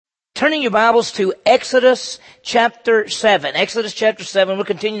turning your Bibles to Exodus chapter 7. Exodus chapter 7. We're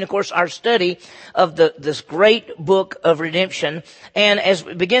continuing, of course, our study of this great book of redemption. And as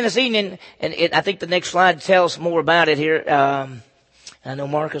we begin this evening, I think the next slide tells more about it here. I know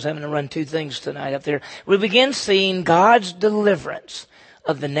Mark is having to run two things tonight up there. We begin seeing God's deliverance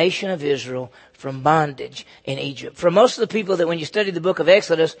of the nation of Israel from bondage in Egypt. For most of the people that when you study the book of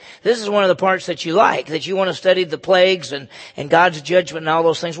Exodus, this is one of the parts that you like, that you want to study the plagues and God's judgment and all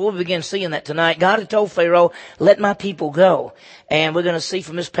those things. We'll begin seeing that tonight. God had told Pharaoh, let my people go. And we're going to see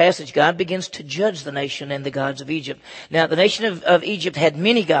from this passage, God begins to judge the nation and the gods of Egypt. Now, the nation of Egypt had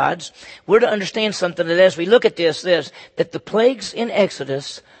many gods. We're to understand something that as we look at this, that the plagues in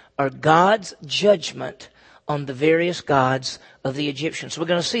Exodus are God's judgment on the various gods of the Egyptians. So we're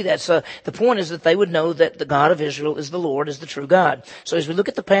going to see that. So the point is that they would know that the God of Israel is the Lord, is the true God. So as we look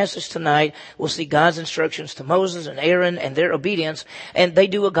at the passage tonight, we'll see God's instructions to Moses and Aaron and their obedience, and they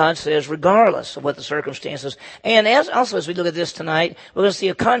do what God says regardless of what the circumstances. And also as we look at this tonight, we're going to see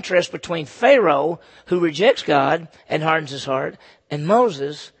a contrast between Pharaoh, who rejects God and hardens his heart, and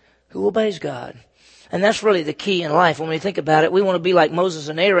Moses, who obeys God. And that's really the key in life. When we think about it, we want to be like Moses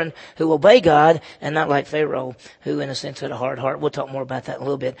and Aaron who obey God and not like Pharaoh who in a sense had a hard heart. We'll talk more about that in a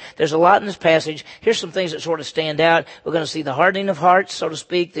little bit. There's a lot in this passage. Here's some things that sort of stand out. We're going to see the hardening of hearts, so to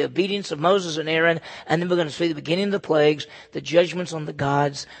speak, the obedience of Moses and Aaron, and then we're going to see the beginning of the plagues, the judgments on the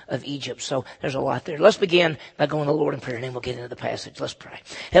gods of Egypt. So there's a lot there. Let's begin by going to the Lord in prayer, and then we'll get into the passage. Let's pray.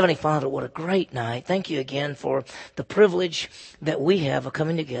 Heavenly Father, what a great night. Thank you again for the privilege that we have of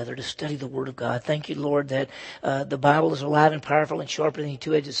coming together to study the Word of God. Thank you, Lord, that the Bible is alive and powerful and sharper than a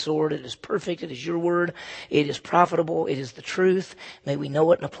two-edged sword. It is perfect. It is your word. It is profitable. It is the truth. May we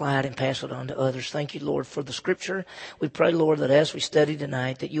know it and apply it and pass it on to others. Thank you, Lord, for the scripture. We pray, Lord, that as we study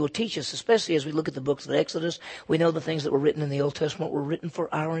tonight, that you will teach us, especially as we look at the books of Exodus. We know the things that were written in the Old Testament were written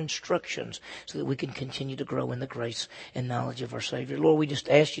for our instructions so that we can continue to grow in the grace and knowledge of our Savior. Lord, we just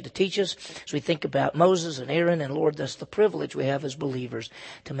ask you to teach us as we think about Moses and Aaron. And Lord, that's the privilege we have as believers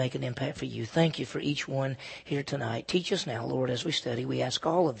to make an impact for you. Thank you for each one here tonight. Teach us now, Lord, as we study. We ask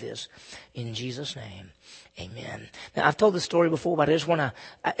all of this in Jesus' name. Amen. Now, I've told this story before, but I just want to,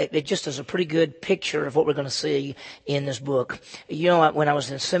 it just is a pretty good picture of what we're going to see in this book. You know, when I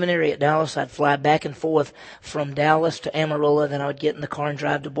was in seminary at Dallas, I'd fly back and forth from Dallas to Amarillo. Then I would get in the car and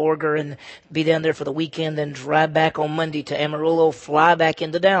drive to Borger and be down there for the weekend, then drive back on Monday to Amarillo, fly back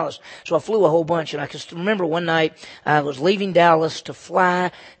into Dallas. So I flew a whole bunch, and I can remember one night I was leaving Dallas to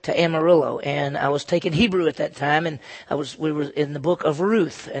fly to Amarillo, and I was taking Hebrew at that time, and we were in the book of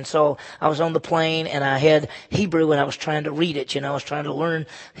Ruth, and so I was on the plane, and I had Hebrew, and I was trying to read it. I was trying to learn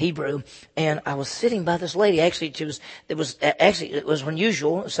Hebrew, and I was sitting by this lady. Actually, it was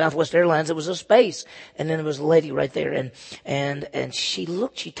unusual. Southwest Airlines, it was a space, and then there was a lady right there, and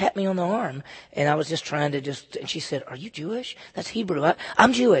she tapped me on the arm, and I was just trying to and she said, "Are you Jewish?" That's Hebrew.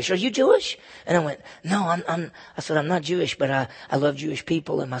 I'm Jewish. Are you Jewish? And I went, "No, I said, "I'm not Jewish, but I love Jewish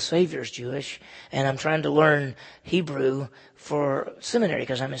people, and my Savior's Jewish, and I'm trying to learn Hebrew for seminary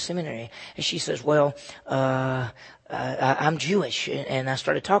because I'm in seminary." And she says, "Well, I'm Jewish." And I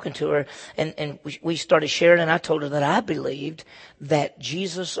started talking to her, and we started sharing, and I told her that I believed that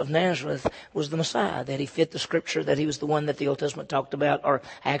Jesus of Nazareth was the Messiah, that he fit the scripture, that he was the one that the Old Testament talked about, or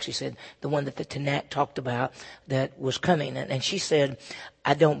I actually said the one that the Tanakh talked about that was coming. And she said,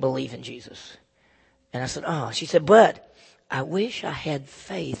 "I don't believe in Jesus." And I said, "Oh." She said, "But I wish I had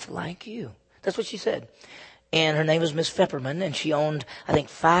faith like you." That's what she said. And her name was Miss Fepperman, and she owned, I think,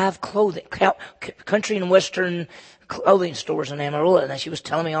 5 country and western clothing stores in Amarillo. And she was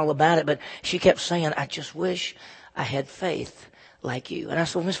telling me all about it, but she kept saying, "I just wish I had faith like you." And I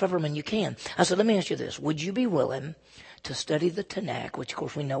said, "Well, Miss Fepperman, you can." I said, "Let me ask you this. Would you be willing to study the Tanakh," which of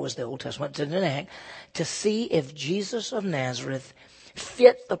course we know is the Old Testament, the Tanakh, to see if Jesus of Nazareth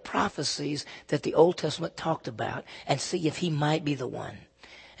fit the prophecies that the Old Testament talked about, and see if he might be the one?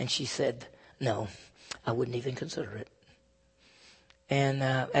 And she said, "No, I wouldn't even consider it." And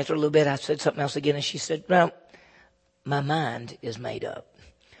after a little bit, I said something else again, and she said, "Well, my mind is made up."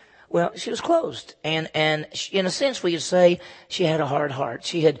 Well, she was closed. And in a sense, we could say she had a hard heart.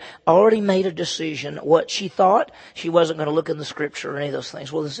 She had already made a decision what she thought. She wasn't going to look in the scripture or any of those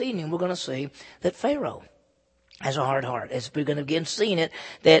things. Well, this evening, we're going to see that Pharaoh has a hard heart. As we're going to begin seeing it,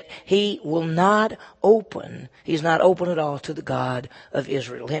 that he will not open, he's not open at all to the God of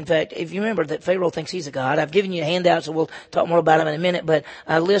Israel. In fact, if you remember that Pharaoh thinks he's a God, I've given you a handout, so we'll talk more about him in a minute, but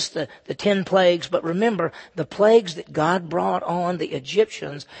I list the 10 plagues. But remember, the plagues that God brought on the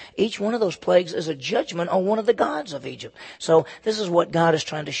Egyptians, each one of those plagues is a judgment on one of the gods of Egypt. So this is what God is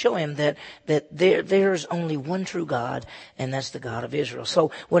trying to show him, that there's only one true God, and that's the God of Israel.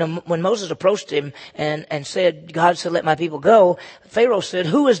 So when Moses approached him and said, God said, let my people go, Pharaoh said,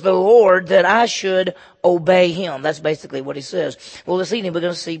 who is the Lord that I should obey him? That's basically what he says. Well, this evening we're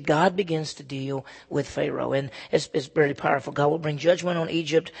going to see God begins to deal with Pharaoh, and it's very powerful. God will bring judgment on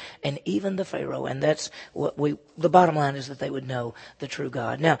Egypt and even the Pharaoh, and that's what the bottom line is, that they would know the true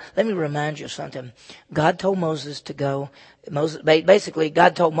God. Now, let me remind you of something. God told Moses to go.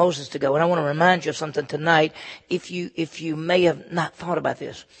 God told Moses to go, and I want to remind you of something tonight. If you may have not thought about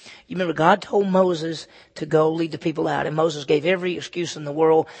this, you remember God told Moses to go lead the people out, and Moses gave every excuse in the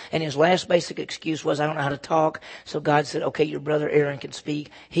world, and his last basic excuse was, I don't know how to talk. So God said, okay, your brother Aaron can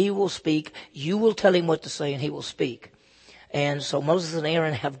speak. He will speak. You will tell him what to say, and he will speak. And so Moses and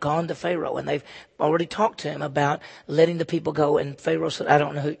Aaron have gone to Pharaoh, and they've already talked to him about letting the people go. And Pharaoh said, I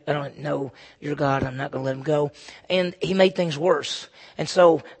don't know your God. I'm not going to let him go. And he made things worse. And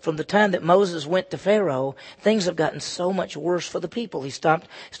so from the time that Moses went to Pharaoh, things have gotten so much worse for the people. He stopped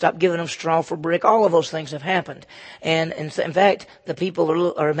giving them straw for brick. All of those things have happened. And in fact, the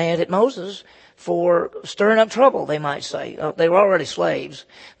people are mad at Moses for stirring up trouble, they might say. They were already slaves,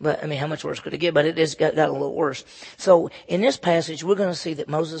 but I mean, how much worse could it get? But it has got a little worse. So in this passage, we're going to see that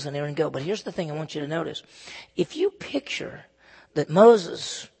Moses and Aaron go. But here's the thing I want you to notice. If you picture that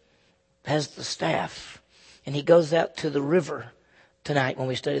Moses has the staff and he goes out to the river tonight when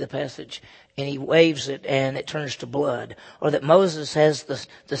we study the passage, and he waves it and it turns to blood, or that Moses has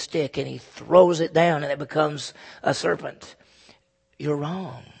the stick and he throws it down and it becomes a serpent, you're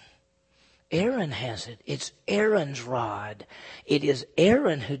wrong. Aaron has it. It's Aaron's rod. It is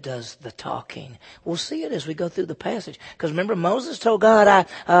Aaron who does the talking. We'll see it as we go through the passage. Because remember, Moses told God,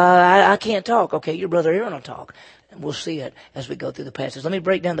 I can't talk. Okay, your brother Aaron will talk. And we'll see it as we go through the passage. Let me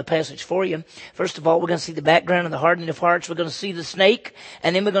break down the passage for you. First of all, we're going to see the background of the hardening of hearts. We're going to see the snake.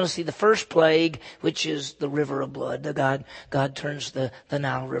 And then we're going to see the first plague, which is the river of blood. God turns the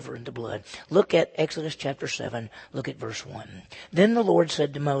Nile River into blood. Look at Exodus chapter 7. Look at verse 1. Then the Lord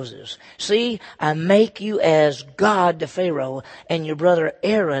said to Moses, see, I make you as God to Pharaoh, and your brother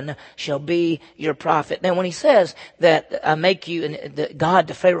Aaron shall be your prophet. Now, when he says that I make you God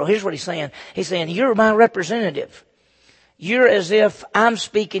to Pharaoh, here's what he's saying. He's saying, you're my representative. You're as if I'm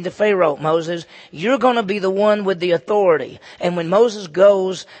speaking to Pharaoh, Moses. You're going to be the one with the authority. And when Moses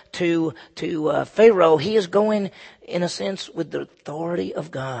goes to Pharaoh, he is going, in a sense, with the authority of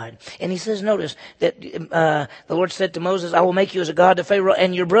God. And he says, notice that the Lord said to Moses, I will make you as a God to Pharaoh,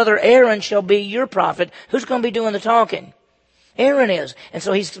 and your brother Aaron shall be your prophet. Who's going to be doing the talking? Aaron is. And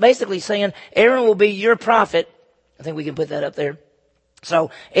so he's basically saying, Aaron will be your prophet. I think we can put that up there.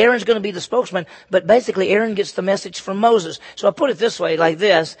 So Aaron's going to be the spokesman, but basically Aaron gets the message from Moses. So I put it this way, like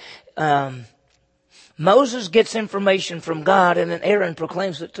this. Moses gets information from God, and then Aaron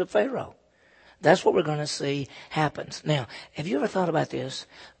proclaims it to Pharaoh. That's what we're going to see happens. Now, have you ever thought about this?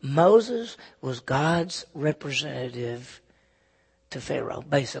 Moses was God's representative to Pharaoh,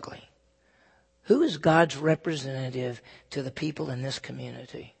 basically. Who is God's representative to the people in this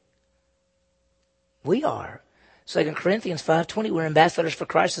community? We are. 2 Corinthians 5:20, we're ambassadors for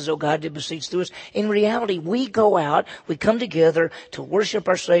Christ as though God did beseech through us. In reality, we go out, we come together to worship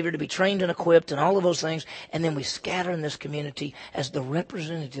our Savior, to be trained and equipped and all of those things, and then we scatter in this community as the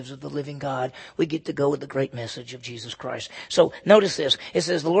representatives of the living God. We get to go with the great message of Jesus Christ. So notice this. It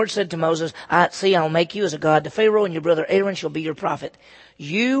says, the Lord said to Moses, I'll make you as a God to Pharaoh, and your brother Aaron shall be your prophet.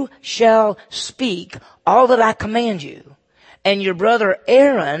 You shall speak all that I command you. And your brother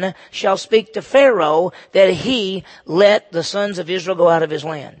Aaron shall speak to Pharaoh that he let the sons of Israel go out of his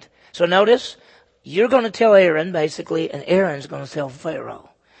land. So notice, you're going to tell Aaron, basically, and Aaron's going to tell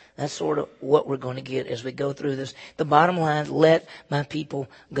Pharaoh. That's sort of what we're going to get as we go through this. The bottom line, let my people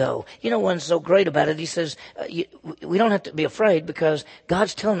go. You know what's so great about it? He says, we don't have to be afraid because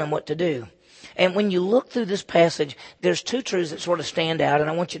God's telling them what to do. And when you look through this passage, there's two truths that sort of stand out, and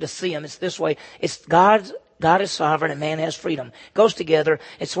I want you to see them. It's this way. It's God is sovereign and man has freedom. Goes together.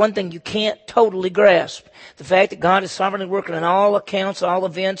 It's one thing you can't totally grasp. The fact that God is sovereignly working in all accounts, all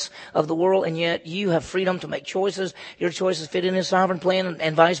events of the world, and yet you have freedom to make choices. Your choices fit in His sovereign plan,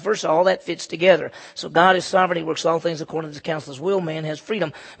 and vice versa. All that fits together. So God is sovereign. He works all things according to the counsel of His will. Man has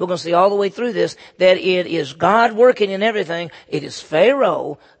freedom. We're going to see all the way through this that it is God working in everything. It is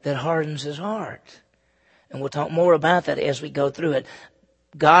Pharaoh that hardens his heart. And we'll talk more about that as we go through it.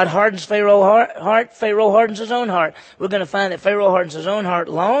 God hardens Pharaoh's heart. Pharaoh hardens his own heart. We're going to find that Pharaoh hardens his own heart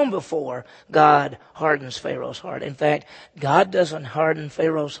long before God hardens Pharaoh's heart. In fact, God doesn't harden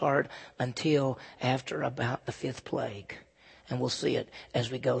Pharaoh's heart until after about the 5th plague. And we'll see it as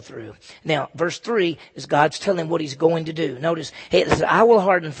we go through. Now, verse 3 is God's telling him what he's going to do. Notice, it says, I will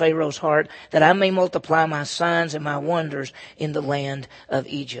harden Pharaoh's heart that I may multiply my signs and my wonders in the land of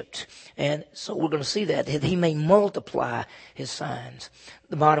Egypt. And so we're going to see that he may multiply his signs.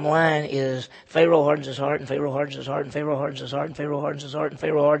 The bottom line is Pharaoh hardens his heart, and Pharaoh hardens his heart, and Pharaoh hardens his heart, and Pharaoh hardens his heart, and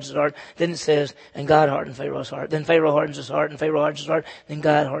Pharaoh hardens his heart. Then it says, and God hardened Pharaoh's heart. Then Pharaoh hardens his heart, and Pharaoh hardens his heart. Then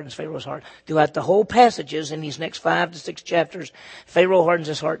God hardens Pharaoh's heart. Throughout the whole passages in these next 5 to 6 chapters, Pharaoh hardens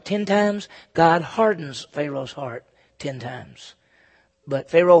his heart 10 times. God hardens Pharaoh's heart 10 times.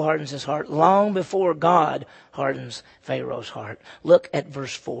 But Pharaoh hardens his heart long before God hardens Pharaoh's heart. Look at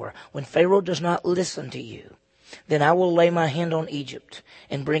verse 4. When Pharaoh does not listen to you, then I will lay my hand on Egypt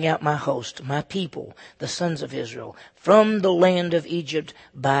and bring out my host, my people, the sons of Israel, from the land of Egypt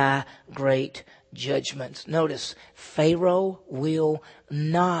by great judgments. Notice, Pharaoh will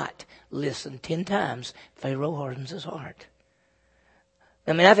not listen. 10 times, Pharaoh hardens his heart.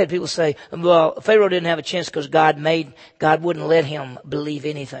 I mean, I've had people say, well, Pharaoh didn't have a chance because God wouldn't let him believe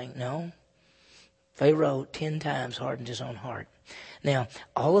anything. No. Pharaoh 10 times hardened his own heart. Now,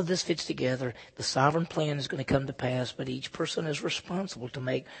 all of this fits together. The sovereign plan is going to come to pass, but each person is responsible to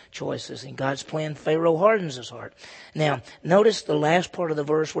make choices. In God's plan, Pharaoh hardens his heart. Now, notice the last part of the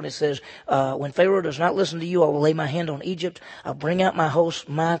verse when it says, when Pharaoh does not listen to you, I will lay my hand on Egypt. I'll bring out my host,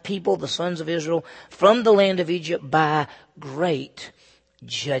 my people, the sons of Israel, from the land of Egypt by great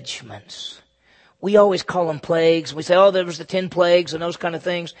judgments. We always call them plagues. We say, oh, there was the 10 plagues and those kind of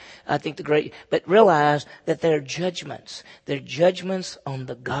things. But realize that they're judgments. They're judgments on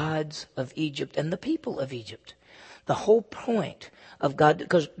the gods of Egypt and the people of Egypt. The whole point of God,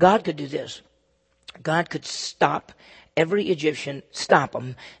 because God could do this. God could stop every Egyptian, stop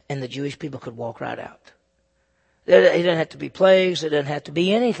them, and the Jewish people could walk right out. It doesn't have to be plagues. It doesn't have to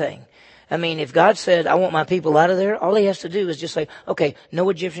be anything. I mean, if God said, I want my people out of there, all he has to do is just say, okay, no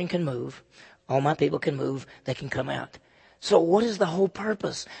Egyptian can move. All my people can move. They can come out. So what is the whole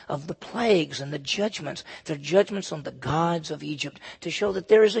purpose of the plagues and the judgments? They're judgments on the gods of Egypt to show that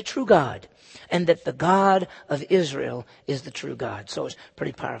there is a true God and that the God of Israel is the true God. So it's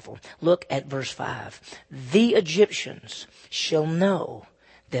pretty powerful. Look at verse 5. The Egyptians shall know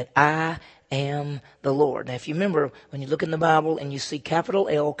that I am the Lord. Now, if you remember, when you look in the Bible and you see capital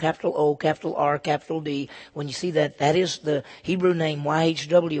L, capital O, capital R, capital D, when you see that, that is the Hebrew name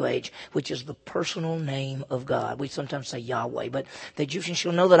YHWH, which is the personal name of God. We sometimes say Yahweh, but the Egyptians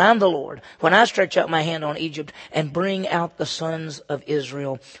shall know that I'm the Lord when I stretch out my hand on Egypt and bring out the sons of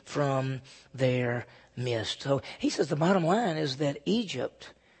Israel from their midst. So he says the bottom line is that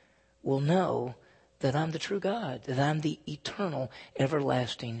Egypt will know that I'm the true God, that I'm the eternal,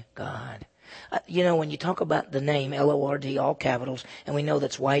 everlasting God. When you talk about the name Lord, all capitals, and we know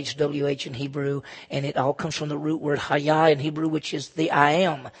that's YHWH in Hebrew, and it all comes from the root word Hayah in Hebrew, which is the I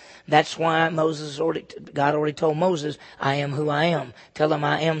am. That's why God already told Moses, I am who I am. Tell him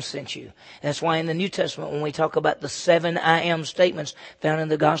I am sent you. That's why in the New Testament, when we talk about the 7 I am statements found in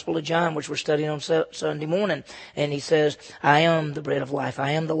the Gospel of John, which we're studying on Sunday morning, and he says, I am the bread of life.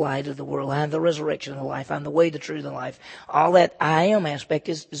 I am the light of the world. I am the resurrection of the life. I'm the way, the truth, and the life. All that I am aspect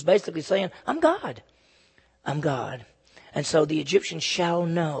is basically saying, I'm God. I'm God. And so the Egyptians shall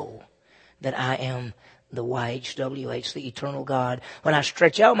know that I am the YHWH, the eternal God, when I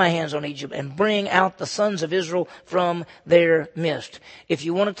stretch out my hands on Egypt and bring out the sons of Israel from their midst. If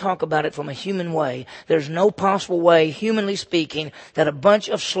you want to talk about it from a human way, there's no possible way, humanly speaking, that a bunch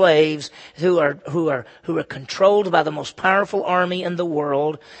of slaves who are controlled by the most powerful army in the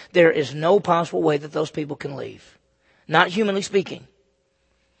world, there is no possible way that those people can leave. Not humanly speaking.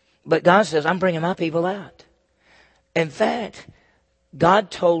 But God says, I'm bringing my people out. In fact, God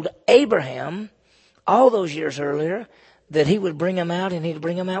told Abraham all those years earlier that he would bring them out, and he'd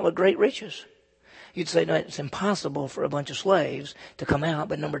bring them out with great riches. You'd say, no, it's impossible for a bunch of slaves to come out.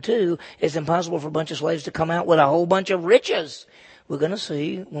 But number 2, it's impossible for a bunch of slaves to come out with a whole bunch of riches. We're going to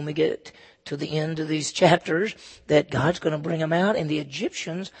see when we get to the end of these chapters that God's going to bring them out. And the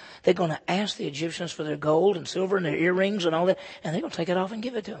Egyptians, they're going to ask the Egyptians for their gold and silver and their earrings and all that. And they're going to take it off and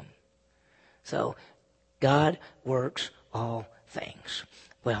give it to them. So God works all things.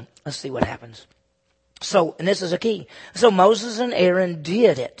 Well, let's see what happens. So, and this is a key. So Moses and Aaron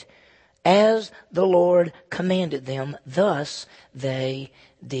did it as the Lord commanded them. Thus they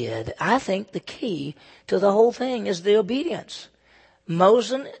did. I think the key to the whole thing is the obedience.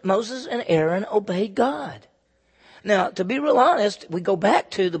 Moses and Aaron obeyed God. Now, to be real honest, we go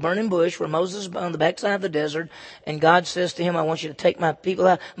back to the burning bush where Moses is on the backside of the desert, and God says to him, I want you to take my people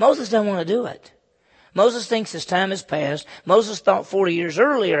out. Moses doesn't want to do it. Moses thinks his time has passed. Moses thought 40 years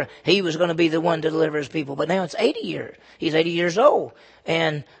earlier he was going to be the one to deliver his people, but now it's 80 years. He's 80 years old.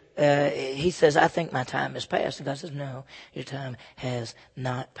 And he says, I think my time has passed. And God says, no, your time has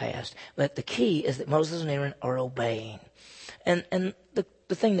not passed. But the key is that Moses and Aaron are obeying. And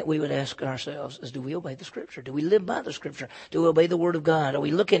the thing that we would ask ourselves is, do we obey the Scripture? Do we live by the Scripture? Do we obey the Word of God? Are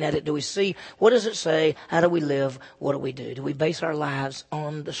we looking at it? Do we see, what does it say? How do we live? What do we do? Do we base our lives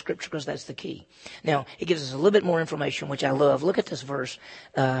on the Scripture? Because that's the key. Now, it gives us a little bit more information, which I love. Look at this verse,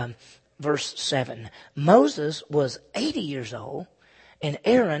 verse 7. Moses was 80 years old, and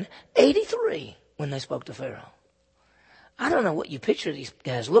Aaron 83 when they spoke to Pharaoh. I don't know what you picture these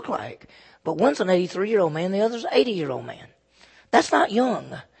guys look like, but one's an 83-year-old man, the other's an 80-year-old man. That's not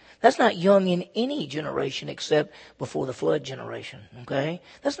young. That's not young in any generation except before the flood generation, okay?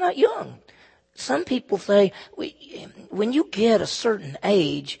 That's not young. Some people say, when you get a certain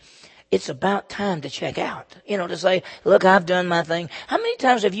age, it's about time to check out. You know, to say, look, I've done my thing. How many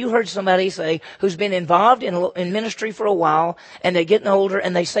times have you heard somebody say, who's been involved in ministry for a while, and they're getting older,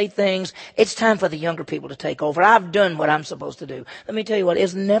 and they say things, it's time for the younger people to take over. I've done what I'm supposed to do. Let me tell you what,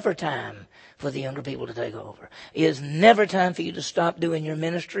 it's never time for the younger people to take over. It is never time for you to stop doing your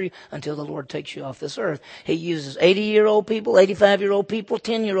ministry until the Lord takes you off this earth. He uses 80-year-old people, 85-year-old people,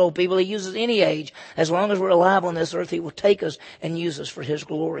 10-year-old people. He uses any age. As long as we're alive on this earth, He will take us and use us for His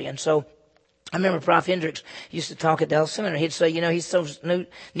glory. And so, I remember Prof. Hendricks used to talk at Dallas Seminary. He'd say, you know, he's those new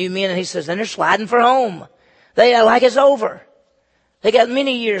men, and he says, and they're sliding for home. They are like it's over. They got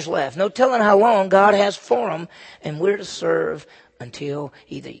many years left. No telling how long God has for them, and we're to serve until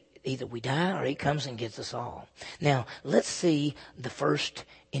either we die or He comes and gets us all. Now, let's see the first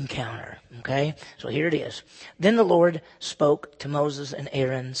encounter, okay? So here it is. Then the Lord spoke to Moses and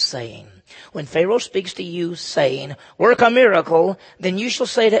Aaron, saying, when Pharaoh speaks to you, saying, work a miracle, then you shall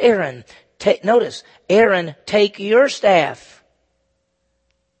say to Aaron, notice, Aaron, take your staff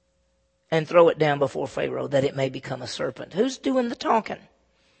and throw it down before Pharaoh, that it may become a serpent. Who's doing the talking?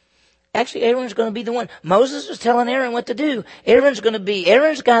 Actually, Aaron's going to be the one. Moses is telling Aaron what to do. Aaron's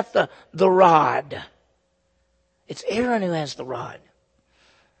got the rod. It's Aaron who has the rod.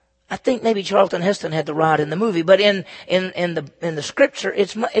 I think maybe Charlton Heston had the rod in the movie, but in the Scripture,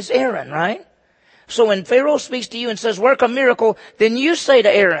 it's Aaron, right? So when Pharaoh speaks to you and says, work a miracle, then you say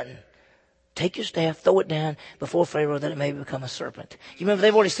to Aaron, take your staff, throw it down before Pharaoh, that it may become a serpent. You remember,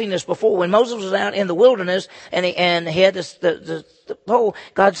 they've already seen this before. When Moses was out in the wilderness and he had the pole,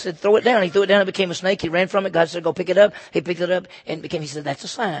 God said, throw it down. He threw it down, it became a snake. He ran from it. God said, go pick it up. He picked it up and he said, that's a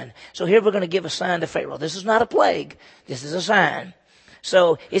sign. So here we're going to give a sign to Pharaoh. This is not a plague. This is a sign.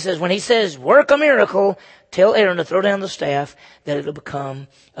 So he says, when he says, work a miracle, tell Aaron to throw down the staff, that it'll become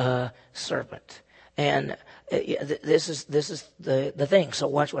a serpent. And this is the thing. So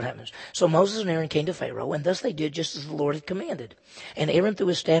watch what happens. So Moses and Aaron came to Pharaoh, and thus they did just as the Lord had commanded. And Aaron threw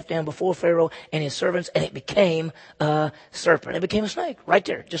his staff down before Pharaoh and his servants, and it became a serpent. It became a snake right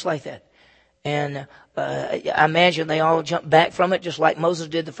there, just like that. And I imagine they all jumped back from it, just like Moses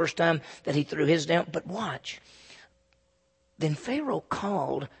did the first time that he threw his down. But watch. Then Pharaoh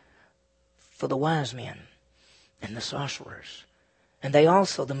called for the wise men and the sorcerers. And they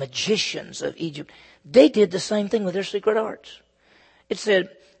also, the magicians of Egypt, they did the same thing with their secret arts. It said,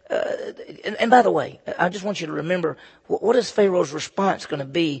 and by the way, I just want you to remember, what is Pharaoh's response going to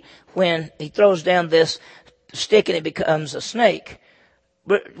be when he throws down this stick and it becomes a snake?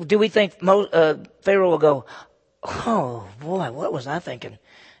 But do we think Pharaoh will go, oh boy, what was I thinking?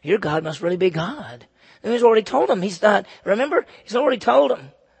 Your God must really be God. And he's already told him he's not, remember? He's already told him.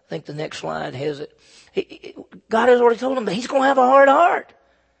 I think the next slide has it. God has already told him that he's going to have a hard heart.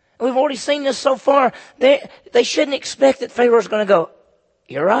 And we've already seen this so far. They shouldn't expect that Pharaoh's going to go,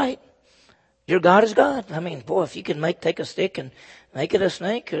 you're right. Your God is God. I mean, boy, if you can take a stick and make it a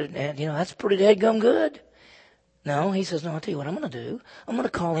snake, and that's pretty dadgum good. No, he says, no, I'll tell you what I'm going to do. I'm going to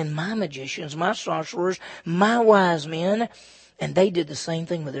call in my magicians, my sorcerers, my wise men, and they did the same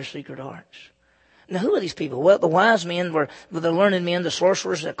thing with their secret arts. Now, who are these people? Well, the wise men were the learned men, the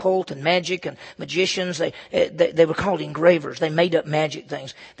sorcerers, the occult and magic and magicians. They were called engravers. They made up magic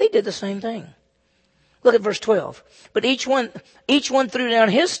things. They did the same thing. Look at verse 12. But each one threw down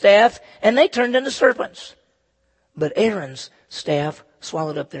his staff, and they turned into serpents. But Aaron's staff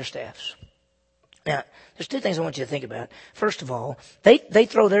swallowed up their staffs. Now, there's two things I want you to think about. First of all, they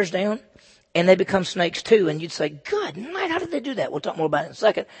throw theirs down, and they become snakes too. And you'd say, good night, how did they do that? We'll talk more about it in a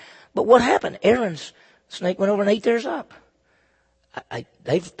second. But what happened? Aaron's snake went over and ate theirs up.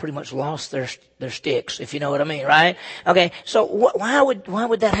 they've pretty much lost their sticks, if you know what I mean, right? Okay, so why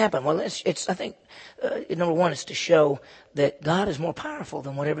would that happen? Well, it's I think number one is to show that God is more powerful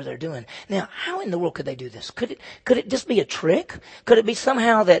than whatever they're doing. Now, how in the world could they do this? Could it just be a trick? Could it be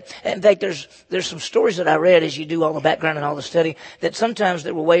somehow that, in fact, there's some stories that I read as you do all the background and all the study, that sometimes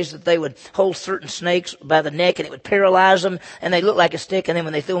there were ways that they would hold certain snakes by the neck and it would paralyze them and they looked like a stick, and then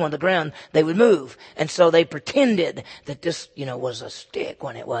when they threw them on the ground, they would move. And so they pretended that this, was a stick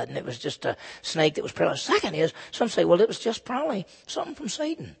when it wasn't. It was just a snake that was paralyzed. Second is, some say, well, it was just probably something from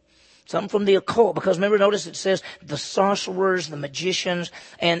Satan. Something from the occult, because remember, notice it says the sorcerers, the magicians,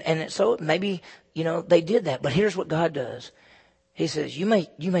 and so maybe, they did that. But here's what God does. He says, you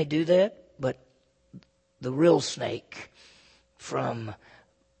may do that, but the real snake from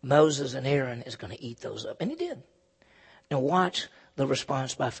Moses and Aaron is going to eat those up. And he did. Now watch the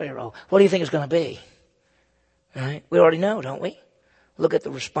response by Pharaoh. What do you think it's going to be? All right? We already know, don't we? Look at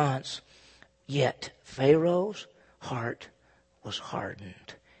the response. Yet Pharaoh's heart was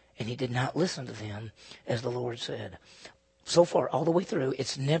hardened, and he did not listen to them, as the Lord said. So far, all the way through,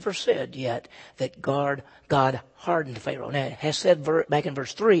 it's never said yet that God hardened Pharaoh. Now, it has said back in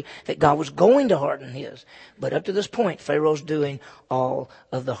verse 3 that God was going to harden his. But up to this point, Pharaoh's doing all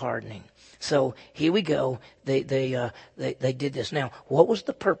of the hardening. So here we go. They did this. Now, what was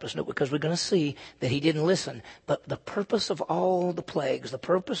the purpose? No, because we're going to see that he didn't listen. But the purpose of all the plagues, the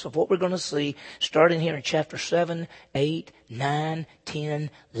purpose of what we're going to see, starting here in chapter 7, 8, 9, 10,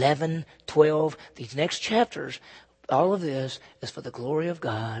 11, 12, these next chapters, all of this is for the glory of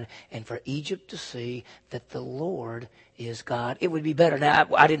God and for Egypt to see that the Lord is God. It would be better. Now,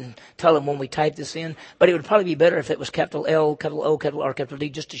 I didn't tell him when we typed this in, but it would probably be better if it was capital L, capital O, capital R, capital D,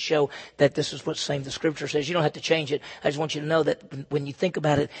 just to show that this is what's saying the Scripture says. You don't have to change it. I just want you to know that when you think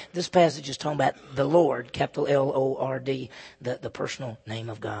about it, this passage is talking about the Lord, capital L-O-R-D, the personal name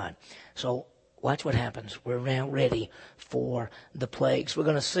of God. So watch what happens. We're now ready for the plagues. We're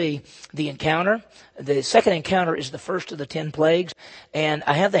going to see the encounter. The second encounter is the first of the 10 plagues. And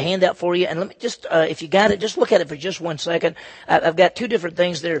I have the handout for you. And let me just, if you got it, just look at it for just 1 second. I've got two different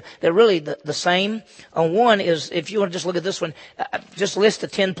things. They're really the same. On one is, if you want to just look at this one, just list the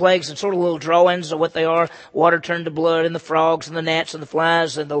 10 plagues and sort of little drawings of what they are. Water turned to blood, and the frogs, and the gnats, and the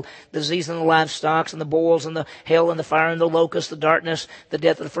flies, and the disease, and the livestock, and the boils, and the hail, and the fire, and the locust, the darkness, the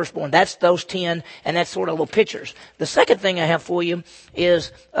death of the firstborn. That's those 10. And that's sort of little pictures. The second thing I have for you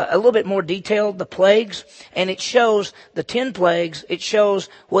is a little bit more detailed, the plagues. And it shows the 10 plagues. It shows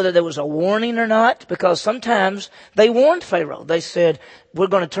whether there was a warning or not, because sometimes they warned Pharaoh. They said, we're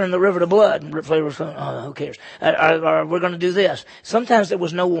going to turn the river to blood. And Pharaoh's going, oh, who cares? Or we're going to do this. Sometimes there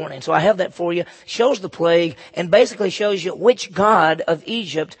was no warning. So I have that for you. Shows the plague and basically shows you which god of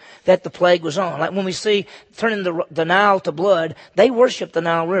Egypt that the plague was on. Like when we see turning the Nile to blood, they worshiped the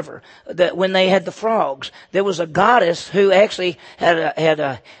Nile River. When they had the frogs, there was a goddess who actually had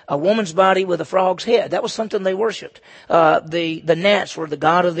a woman's body with a frog's head. That was something they worshiped. The gnats were the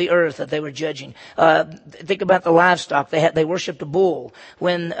god of the earth that they were judging. Think about the livestock. They worshiped a bull.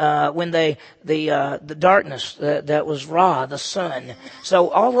 When the darkness that was Ra, the sun. So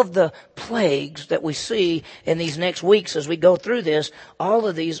all of the plagues that we see in these next weeks as we go through this, all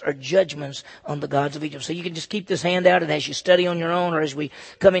of these are judgments on the gods of Egypt. So you can just keep this handout, and as you study on your own or as we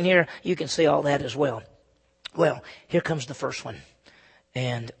come in here, you can see all that as well. Well, here comes the first one.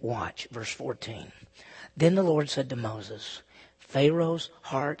 And watch, verse 14. Then the Lord said to Moses, Pharaoh's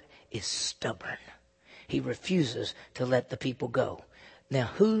heart is stubborn. He refuses to let the people go. Now,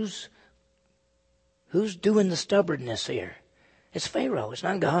 who's doing the stubbornness here? It's Pharaoh. It's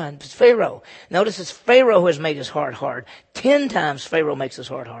not God. It's Pharaoh. Notice it's Pharaoh who has made his heart hard. 10 times Pharaoh makes his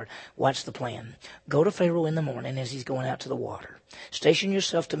heart hard. Watch the plan. Go to Pharaoh in the morning as he's going out to the water. Station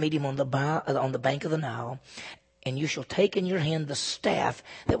yourself to meet him on the bank of the Nile, and you shall take in your hand the staff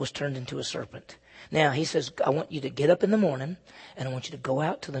that was turned into a serpent. Now, he says, I want you to get up in the morning, and I want you to go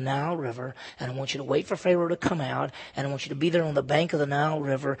out to the Nile River, and I want you to wait for Pharaoh to come out, and I want you to be there on the bank of the Nile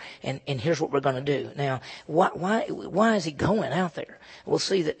River, and here's what we're going to do. Now, why is he going out there? We'll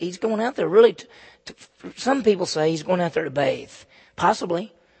see that he's going out there really some people say he's going out there to bathe.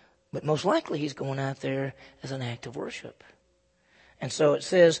 Possibly, but most likely he's going out there as an act of worship. And so it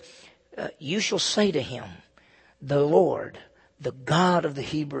says, you shall say to him, the Lord, the God of the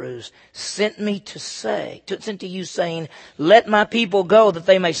Hebrews, sent to you saying, let my people go that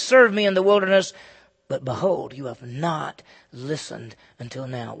they may serve me in the wilderness. But behold, you have not listened until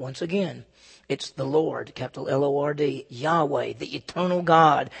now. Once again, it's the Lord, capital L-O-R-D, Yahweh, the eternal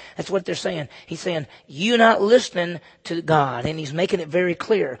God. That's what they're saying. He's saying, you're not listening to God. And he's making it very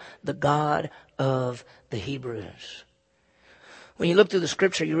clear, the God of the Hebrews. When you look through the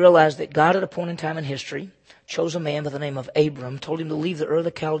scripture, you realize that God at a point in time in history chose a man by the name of Abram, told him to leave the Ur of the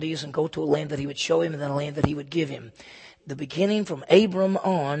Chaldees and go to a land that he would show him and then a land that he would give him. The beginning from Abram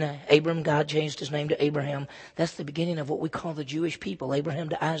on, Abram, God changed his name to Abraham. That's the beginning of what we call the Jewish people. Abraham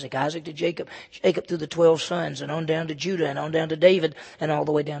to Isaac, Isaac to Jacob, Jacob to the 12 sons, and on down to Judah, and on down to David, and all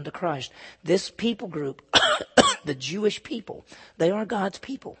the way down to Christ. This people group, the Jewish people, they are God's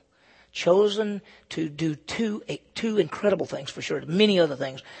people. Chosen to do two incredible things for sure, many other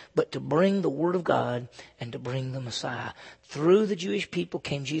things, but to bring the Word of God and to bring the Messiah. Through the Jewish people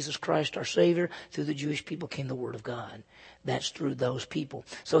came Jesus Christ, our Savior. Through the Jewish people came the Word of God. That's through those people.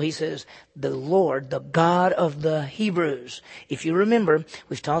 So he says, the Lord, the God of the Hebrews. If you remember,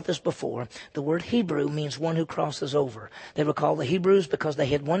 we've taught this before, the word Hebrew means one who crosses over. They were called the Hebrews because they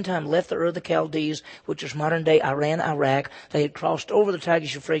had one time left the Ur of the Chaldees, which is modern day Iran, Iraq. They had crossed over the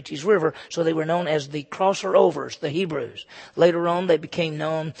Tigris-Euphrates River, so they were known as the crosser-overs, the Hebrews. Later on, they became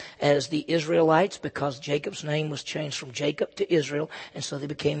known as the Israelites because Jacob's name was changed from Jacob to Israel, and so they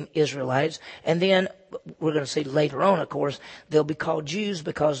became Israelites. And then we're going to see later on, of course, they'll be called Jews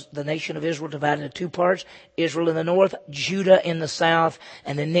because the nation of Israel divided into two parts, Israel in the north, Judah in the south,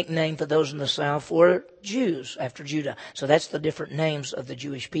 and the nickname for those in the south were Jews after Judah. So that's the different names of the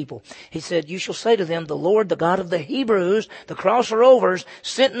Jewish people. He said, you shall say to them, the Lord, the God of the Hebrews, the crosser-overs,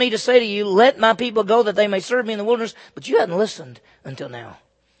 sent me to say to you, let my people go that they may serve me in the wilderness. But you hadn't listened until now.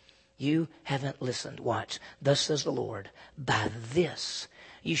 You haven't listened. Watch. Thus says the Lord, by this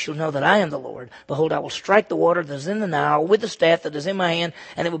you shall know that I am the Lord. Behold, I will strike the water that is in the Nile with the staff that is in my hand,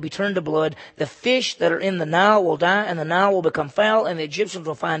 and it will be turned to blood. The fish that are in the Nile will die, and the Nile will become foul, and the Egyptians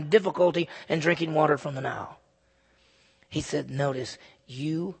will find difficulty in drinking water from the Nile. He said, notice,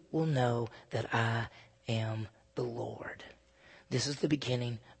 you will know that I am the Lord. This is the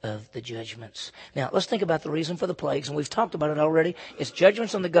beginning of the judgments. Now, let's think about the reason for the plagues, and we've talked about it already. It's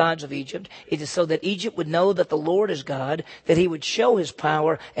judgments on the gods of Egypt. It is so that Egypt would know that the Lord is God, that he would show his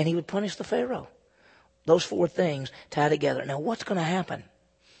power, and he would punish the Pharaoh. Those four things tie together. Now, what's going to happen?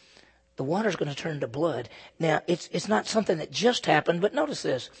 The water's going to turn to blood. Now, it's not something that just happened, but notice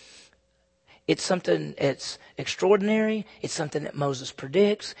this. It's something that's extraordinary. It's something that Moses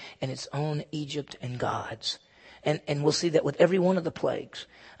predicts, and it's on Egypt and God's. And we'll see that with every one of the plagues.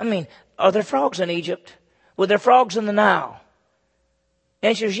 I mean, are there frogs in Egypt? Were there frogs in the Nile? The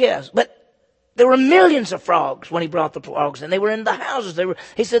answer is yes. But there were millions of frogs when he brought the frogs in. They were in the houses.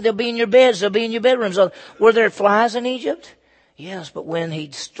 He said they'll be in your beds. They'll be in your bedrooms. Were there flies in Egypt? Yes, but when he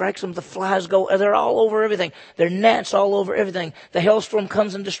strikes them, the flies go, they're all over everything. There are gnats all over everything. The hailstorm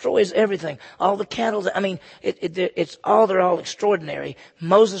comes and destroys everything. All the cattle, I mean, they're all extraordinary.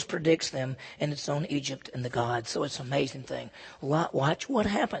 Moses predicts them, and it's on Egypt and the gods. So it's an amazing thing. Watch what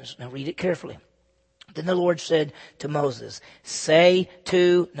happens. Now read it carefully. Then the Lord said to Moses, say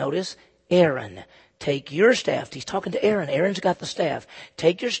to, notice, Aaron, take your staff. He's talking to Aaron. Aaron's got the staff.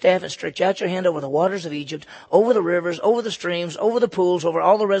 Take your staff and stretch out your hand over the waters of Egypt, over the rivers, over the streams, over the pools, over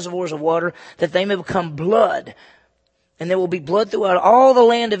all the reservoirs of water, that they may become blood. And there will be blood throughout all the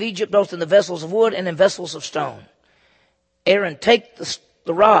land of Egypt, both in the vessels of wood and in vessels of stone. Aaron, take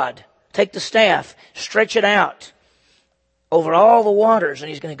the rod, take the staff, stretch it out over all the waters. And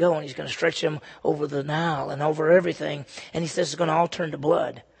he's going to go and he's going to stretch them over the Nile and over everything. And he says it's going to all turn to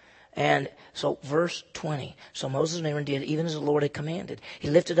blood. And so verse 20, so Moses and Aaron did even as the Lord had commanded. He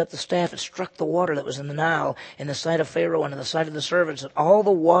lifted up the staff and struck the water that was in the Nile in the sight of Pharaoh and in the sight of the servants. And all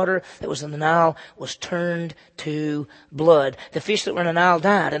the water that was in the Nile was turned to blood. The fish that were in the Nile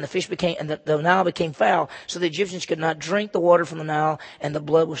died, and the Nile became foul. So the Egyptians could not drink the water from the Nile, and the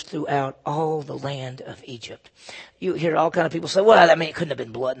blood was throughout all the land of Egypt. You hear all kind of people say, well, I mean, it couldn't have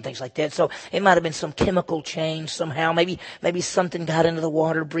been blood and things like that. So it might have been some chemical change somehow. Maybe something got into the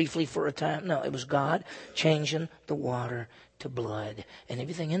water briefly for a time. No, it was God changing the water to blood. And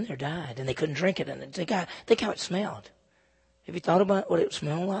everything in there died. And they couldn't drink it. And think how it smelled. Have you thought about what it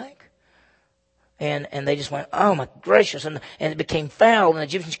smelled like? And they just went, oh my gracious. And it became foul. And the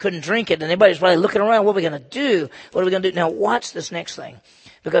Egyptians couldn't drink it. And everybody's probably looking around. What are we going to do? What are we going to do? Now watch this next thing.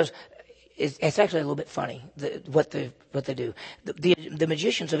 Because it's actually a little bit funny what they do. The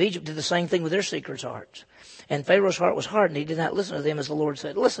magicians of Egypt did the same thing with their secret arts. And Pharaoh's heart was hardened. He did not listen to them as the Lord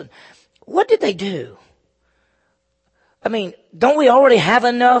said. Listen, what did they do? I mean, don't we already have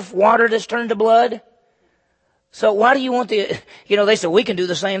enough water that's turned to blood? So why do you want they said we can do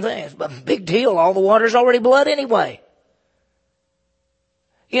the same thing. It's a big deal. All the water's already blood anyway.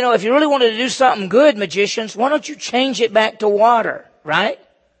 If you really wanted to do something good, magicians, why don't you change it back to water, right?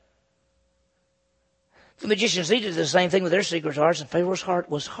 The magicians did the same thing with their secret arts, and Pharaoh's heart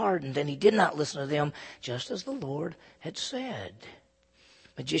was hardened, and he did not listen to them, just as the Lord had said.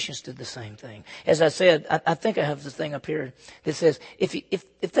 Magicians did the same thing. As I said, I think I have the thing up here that says,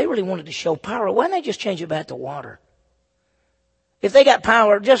 if they really wanted to show power, why don't they just change it back to water? If they got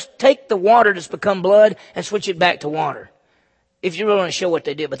power, just take the water that's become blood and switch it back to water. If you really want to show what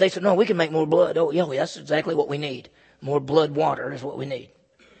they did. But they said, no, we can make more blood. Oh, yeah, that's exactly what we need. More blood water is what we need.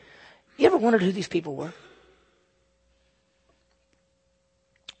 You ever wondered who these people were?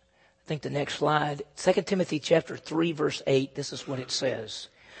 I think the next slide, 2 Timothy chapter 3, verse 8, this is what it says.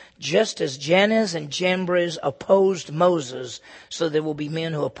 Just as Jannes and Jambres opposed Moses, so there will be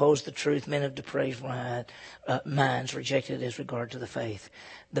men who oppose the truth, men of depraved minds, rejected as regard to the faith.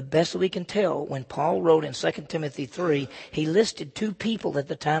 The best we can tell, when Paul wrote in 2 Timothy 3, he listed two people at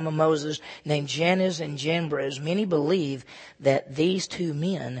the time of Moses named Jannes and Jambres. Many believe that these two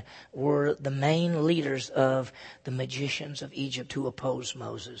men were the main leaders of the magicians of Egypt who opposed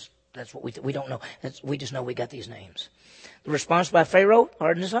Moses. That's what we don't know. We just know we got these names. The response by Pharaoh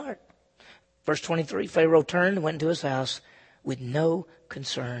hardened his heart. Verse 23, Pharaoh turned and went into his house with no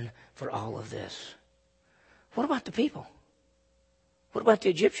concern for all of this. What about the people? What about the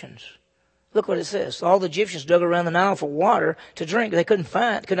Egyptians? Look what it says. All the Egyptians dug around the Nile for water to drink. They could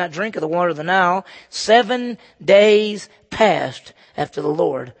not drink of the water of the Nile. 7 days passed after the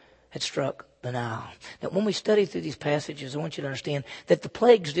Lord had struck the Nile. Now, when we study through these passages, I want you to understand that the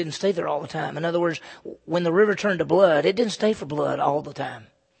plagues didn't stay there all the time. In other words, when the river turned to blood, it didn't stay for blood all the time.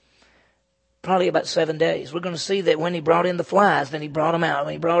 Probably about 7 days. We're going to see that when he brought in the flies, then he brought them out.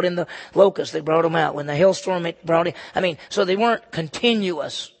 When he brought in the locusts, they brought them out. When the hailstorm, it brought in. So they weren't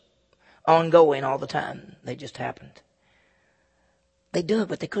continuous, ongoing all the time. They just happened. They dug,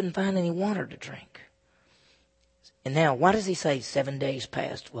 but they couldn't find any water to drink. And now, why does he say 7 days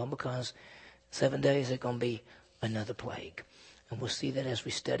passed? Well, because 7 days is going to be another plague. And we'll see that as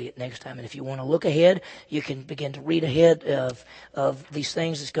we study it next time. And if you want to look ahead, you can begin to read ahead of these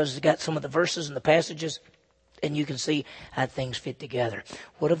things. It's because it's got some of the verses and the passages, and you can see how things fit together.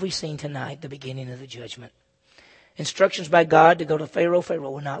 What have we seen tonight? The beginning of the judgment. Instructions by God to go to Pharaoh.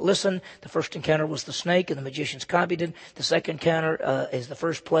 Pharaoh would not listen. The first encounter was the snake, and the magicians copied it. The second encounter is the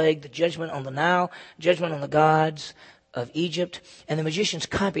first plague, the judgment on the Nile, judgment on the gods of Egypt. And the magicians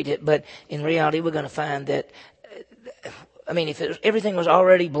copied it, but in reality we're going to find that, if everything was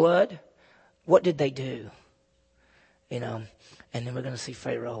already blood, what did they do? And then we're going to see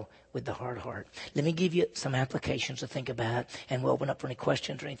Pharaoh with the hard heart. Let me give you some applications to think about, and we'll open up for any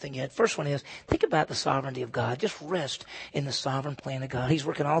questions or anything yet. First one is, think about the sovereignty of God. Just rest in the sovereign plan of God. He's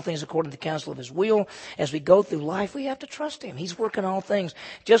working all things according to the counsel of His will. As we go through life, we have to trust Him. He's working all things.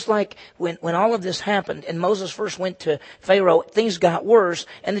 Just like when all of this happened, and Moses first went to Pharaoh, things got worse,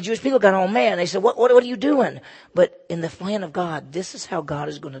 and the Jewish people got all mad. They said, what are you doing? But in the plan of God, this is how God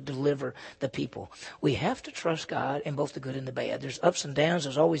is going to deliver the people. We have to trust God in both the good and the bad. There's ups and downs.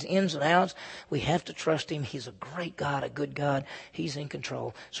 There's always ins and outs. We have to trust Him. He's a great God, a good God. He's in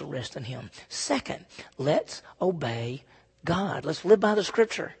control, so rest in Him. Second, let's obey God. Let's live by the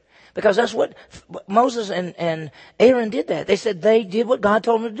Scripture. Because that's what Moses and Aaron did that. They said they did what God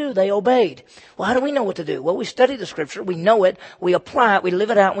told them to do. They obeyed. Well, how do we know what to do? Well, we study the Scripture. We know it. We apply it. We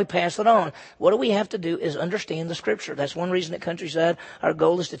live it out and we pass it on. What do we have to do is understand the Scripture. That's one reason at Countryside our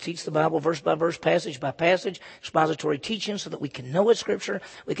goal is to teach the Bible verse by verse, passage by passage, expository teaching so that we can know it's Scripture,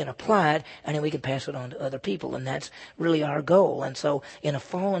 we can apply it, and then we can pass it on to other people. And that's really our goal. And so in a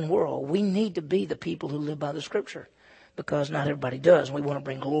fallen world, we need to be the people who live by the Scripture. Because not everybody does. We want to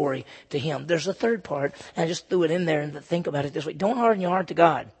bring glory to Him. There's a third part, and I just threw it in there and think about it this way. Don't harden your heart to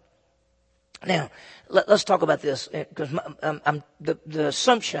God. Now, let's talk about this, because the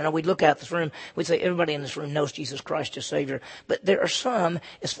assumption, and we look out this room, we'd say everybody in this room knows Jesus Christ as Savior. But there are some,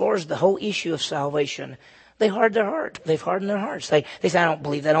 as far as the whole issue of salvation, they harden their heart. They've hardened their hearts. They say, I don't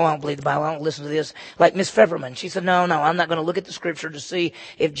believe that. Oh, I don't believe the Bible. I don't listen to this. Like Miss Feverman. She said, no, I'm not going to look at the Scripture to see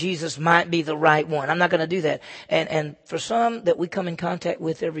if Jesus might be the right one. I'm not going to do that. And for some that we come in contact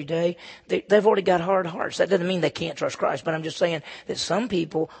with every day, they've already got hard hearts. That doesn't mean they can't trust Christ, but I'm just saying that some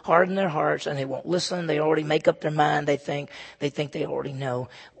people harden their hearts and they won't listen. They already make up their mind. They think they already know.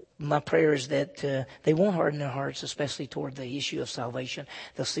 My prayer is that they won't harden their hearts, especially toward the issue of salvation.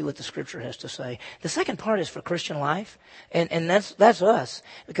 They'll see what the Scripture has to say. The second part is for Christian life, and that's us.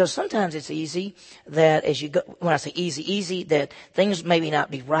 Because sometimes it's easy that as you go, when I say easy, that things maybe not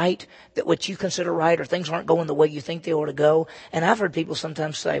be right, that what you consider right, or things aren't going the way you think they ought to go. And I've heard people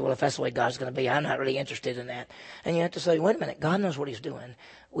sometimes say, well, if that's the way God's going to be, I'm not really interested in that. And you have to say, wait a minute, God knows what He's doing.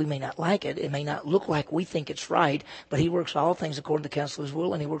 We may not like it. It may not look like we think it's right, but He works all things according to the counsel of His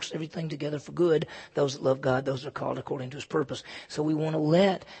will, and He works everything together for good. Those that love God, those that are called according to His purpose. So we want to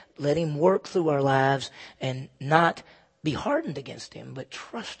let Him work through our lives and not be hardened against Him, but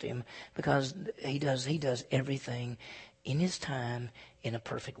trust Him, because He does everything in His time in a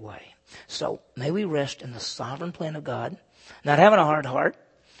perfect way. So may we rest in the sovereign plan of God, not having a hard heart,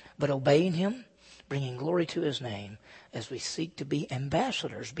 but obeying Him, bringing glory to His name as we seek to be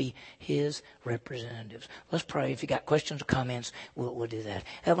ambassadors, be His representatives. Let's pray. If you got questions or comments, we'll do that.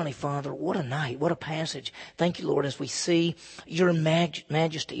 Heavenly Father, what a night, what a passage. Thank you, Lord, as we see your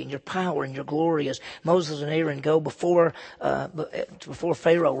majesty and your power and your glory as Moses and Aaron go before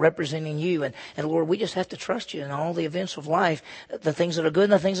Pharaoh representing you. And Lord, we just have to trust you in all the events of life, the things that are good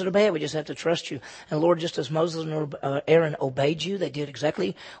and the things that are bad. We just have to trust you. And Lord, just as Moses and Aaron obeyed you, they did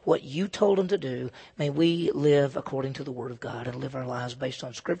exactly what you told them to do. May we live according to the Word of God and live our lives based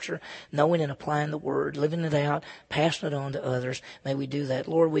on Scripture, knowing and applying the Word, living it out, passing it on to others. May we do that.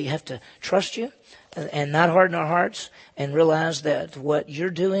 Lord, we have to trust you and not harden our hearts and realize that what you're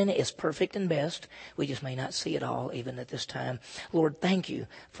doing is perfect and best. We just may not see it all even at this time. Lord, thank you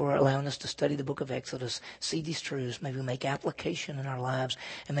for allowing us to study the book of Exodus, see these truths. May we make application in our lives,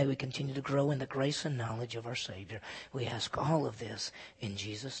 and may we continue to grow in the grace and knowledge of our Savior. We ask all of this in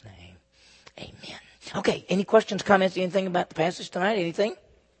Jesus' name. Amen. Okay, any questions, comments, anything about the passage tonight? Anything?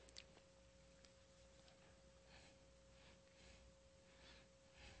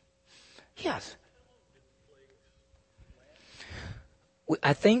 Yes.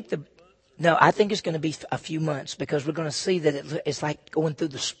 I think it's going to be a few months, because we're going to see that it's like going through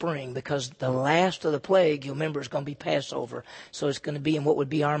the spring, because the last of the plague, you remember, is going to be Passover. So it's going to be in what would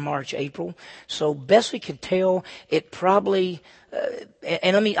be our March, April. So best we can tell, it probably,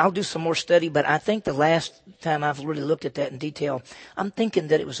 I'll do some more study, but I think the last time I've really looked at that in detail, I'm thinking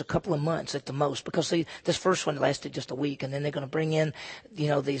that it was a couple of months at the most, because this first one lasted just a week, and then they're going to bring in,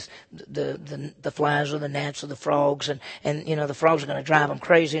 the flies or the gnats or the frogs, and the frogs are going to drive them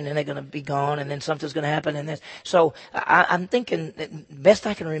crazy, and then they're going to be gone, and then something's going to happen, and this. So I'm thinking, best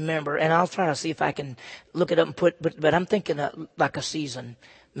I can remember, and I'll try to see if I can look it up and but I'm thinking like a season.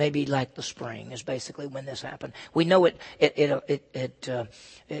 Maybe like the spring is basically when this happened. We know it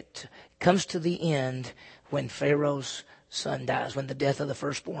comes to the end when Pharaoh's son dies, when the death of the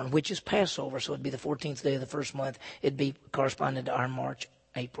firstborn, which is Passover, so it'd be the 14th day of the first month. It'd be corresponding to our March,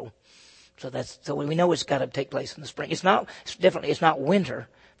 April. So we know it's got to take place in the spring. It's not winter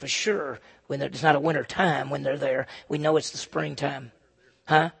for sure. It's not a winter time when they're there. We know it's the springtime,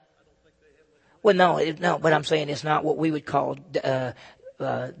 huh? Well, no, but I'm saying it's not what we would call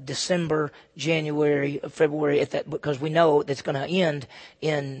December, January, February, because we know that's going to end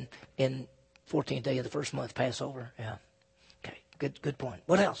in 14th day of the first month, Passover. Yeah. Okay. Good point.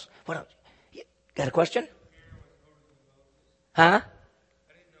 What else? Got a question? Huh?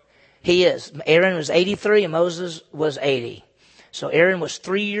 He is. Aaron was 83 and Moses was 80. So Aaron was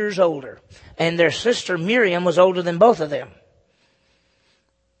 3 years older, and their sister Miriam was older than both of them.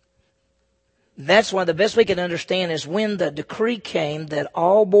 That's why the best we can understand is when the decree came that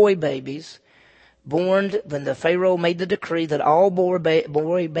all boy babies born, when the Pharaoh made the decree that all boy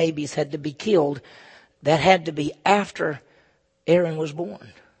babies had to be killed, that had to be after Aaron was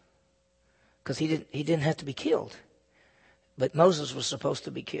born, because he didn't have to be killed, but Moses was supposed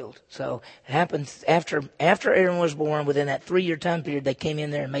to be killed. So it happened after Aaron was born. Within that 3-year time period, they came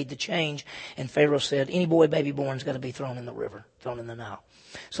in there and made the change, and Pharaoh said any boy baby born's got to be thrown in the river, thrown in the Nile.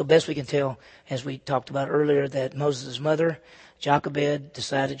 So best we can tell, as we talked about earlier, that Moses' mother, Jochebed,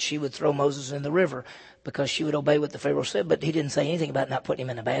 decided she would throw Moses in the river because she would obey what the Pharaoh said, but he didn't say anything about not putting him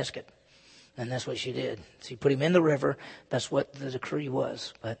in a basket. And that's what she did. She put him in the river. That's what the decree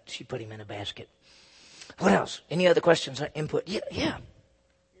was, but she put him in a basket. What else? Any other questions or input? Yeah. I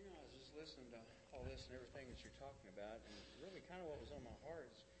was just listening to all this and everything that you're talking about, and really kind of what was on my heart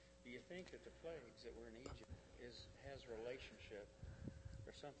is, do you think that the plagues that were in Egypt has a relationship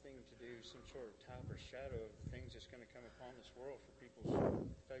or something to do, some sort of type or shadow of the things that's going to come upon this world for people's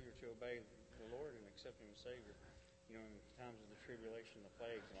failure to obey the Lord and accept Him as Savior? In times of the tribulation, the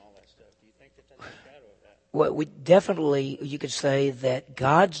plagues, and all that stuff. Do you think that that's a shadow of that? Well, you could say that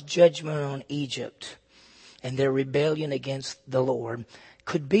God's judgment on Egypt and their rebellion against the Lord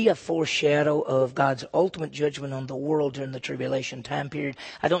could be a foreshadow of God's ultimate judgment on the world during the tribulation time period.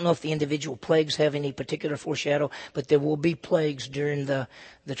 I don't know if the individual plagues have any particular foreshadow, but there will be plagues during the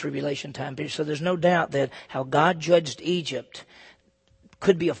tribulation time period. So there's no doubt that how God judged Egypt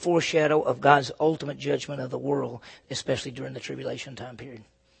could be a foreshadow of God's ultimate judgment of the world, especially during the tribulation time period.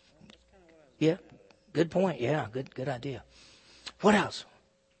 Yeah, good point. Yeah, good idea. What else?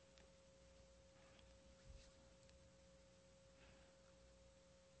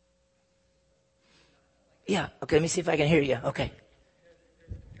 Yeah. Okay, let me see if I can hear you. Okay. There's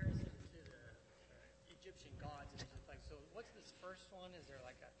a comparison to the Egyptian gods and different things. So what's this first one? Is there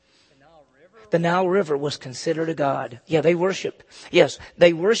like the Nile River? The Nile River was considered a god. Yeah, they worshiped. Yes,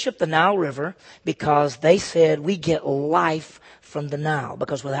 they worshiped the Nile River because they said we get life from the Nile.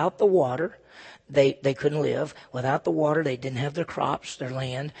 Because without the water, they couldn't live. Without the water, they didn't have their crops, their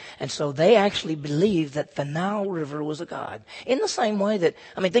land. And so they actually believed that the Nile River was a god. In the same way that,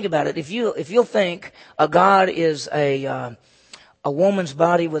 think about it. If you'll think a god is a woman's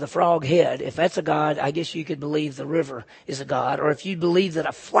body with a frog head, if that's a god, I guess you could believe the river is a god. Or if you believe that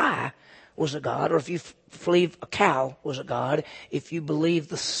a fly was a god, or if you believe a cow was a god, if you believe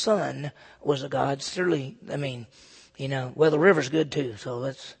the sun was a god, certainly, the river's good too. So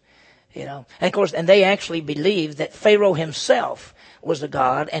let's, and of course, and they actually believed that Pharaoh himself was a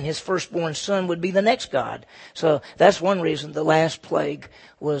god and his firstborn son would be the next god. So that's one reason the last plague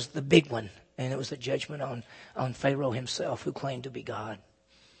was the big one. And it was the judgment on Pharaoh himself, who claimed to be God.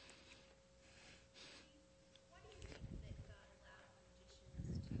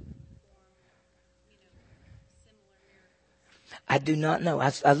 I do not know.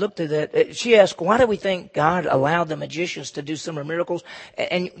 I looked at that. She asked, why do we think God allowed the magicians to do similar miracles?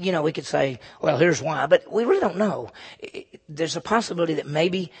 And we could say, well, here's why. But we really don't know. There's a possibility that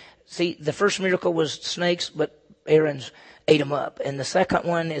maybe, the first miracle was snakes, but Aaron's ate them up. And the second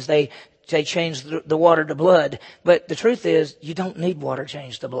one is they changed the water to blood. But the truth is, you don't need water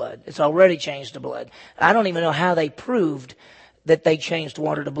changed to blood. It's already changed to blood. I don't even know how they proved that they changed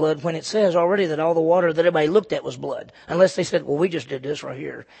water to blood when it says already that all the water that everybody looked at was blood. Unless they said, well, we just did this right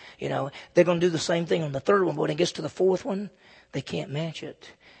here. They're going to do the same thing on the third one. But when it gets to the fourth one, they can't match it.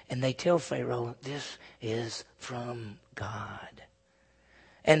 And they tell Pharaoh, this is from God.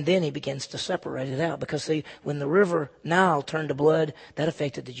 And then he begins to separate it out. Because when the river Nile turned to blood, that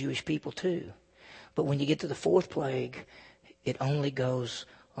affected the Jewish people too. But when you get to the fourth plague, it only goes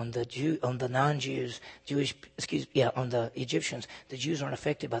on the non-Jews, on the Egyptians. The Jews aren't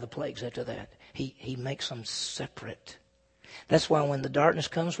affected by the plagues after that. He makes them separate. That's why when the darkness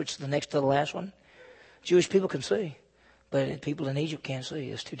comes, which is the next to the last one, Jewish people can see. But people in Egypt can't see.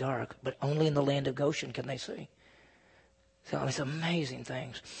 It's too dark. But only in the land of Goshen can they see. So it's amazing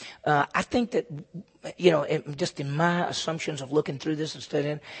things. I think that, just in my assumptions of looking through this and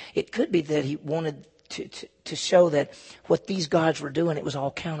studying, it could be that he wanted to show that what these gods were doing, it was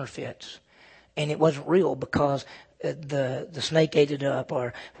all counterfeits. And it wasn't real because the snake ate it up,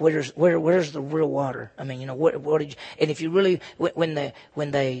 or where's the real water? What did you, and if you really, when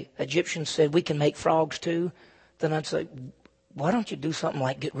the Egyptians said we can make frogs too, then I'd say, why don't you do something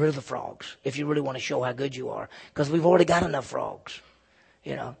like get rid of the frogs if you really want to show how good you are? Because we've already got enough frogs,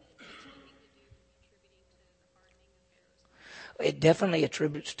 It definitely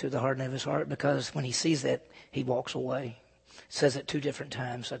attributes to the hardening of his heart, because when he sees that, he walks away. It says it 2 different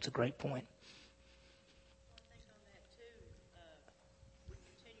times. That's a great point. One thing on that too, we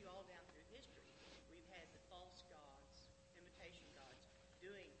continue all down through history. We've had the false gods, imitation gods,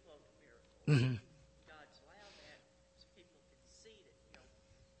 doing cloak miracles. Mm-hmm. God's allowed that so people can see that,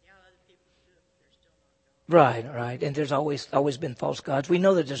 other people can do it, but they're still not God. Right. And there's always been false gods. We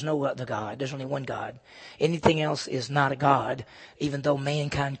know that there's no other God. There's only one God. Anything else is not a God, even though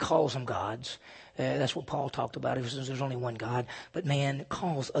mankind calls them gods. That's what Paul talked about. He says there's only one God, but man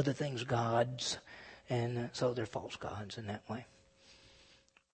calls other things gods. And so they're false gods in that way.